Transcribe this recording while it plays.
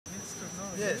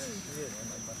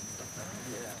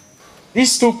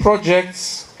These two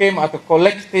projects came at a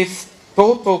collective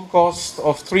total cost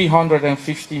of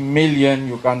 350 million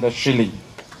Uganda shilling.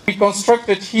 We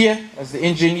constructed here, as the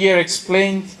engineer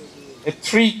explained, a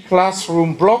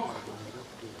 3-classroom block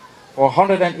for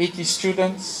 180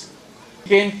 students. It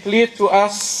became clear to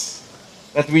us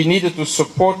that we needed to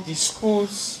support these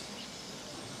schools,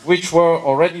 which were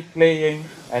already playing,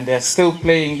 and they're still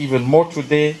playing even more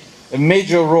today, a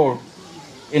major role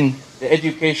in the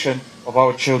education of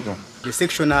our children. The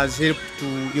section has helped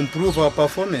to improve our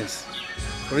performance.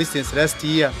 For instance, last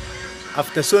year,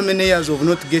 after so many years of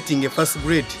not getting a first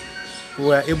grade, we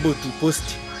were able to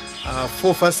post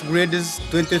 4 first graders,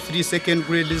 23 second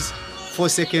graders, 4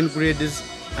 second graders,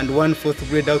 and 1 fourth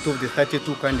grade out of the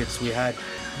 32 candidates we had.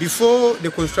 Before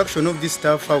the construction of this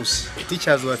staff house,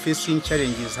 teachers were facing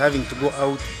challenges having to go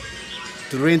out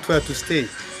to rent where to stay.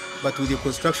 But with the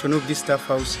construction of this staff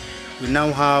house, we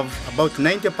now have about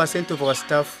 90% of our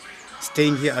staff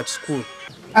staying here at school.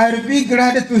 I'll be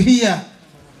glad to hear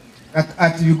that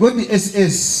at Uganda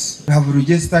SS we have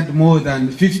registered more than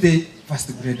 50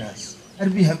 first graders. I'll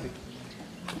be happy.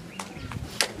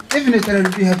 Definitely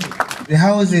I'll be happy. The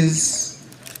houses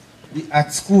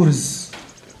at schools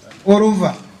all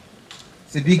over,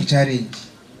 it's a big challenge.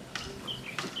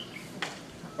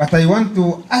 But I want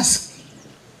to ask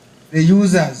the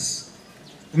users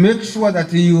to make sure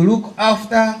that you look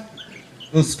after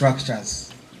those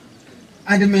structures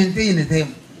and maintain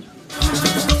them.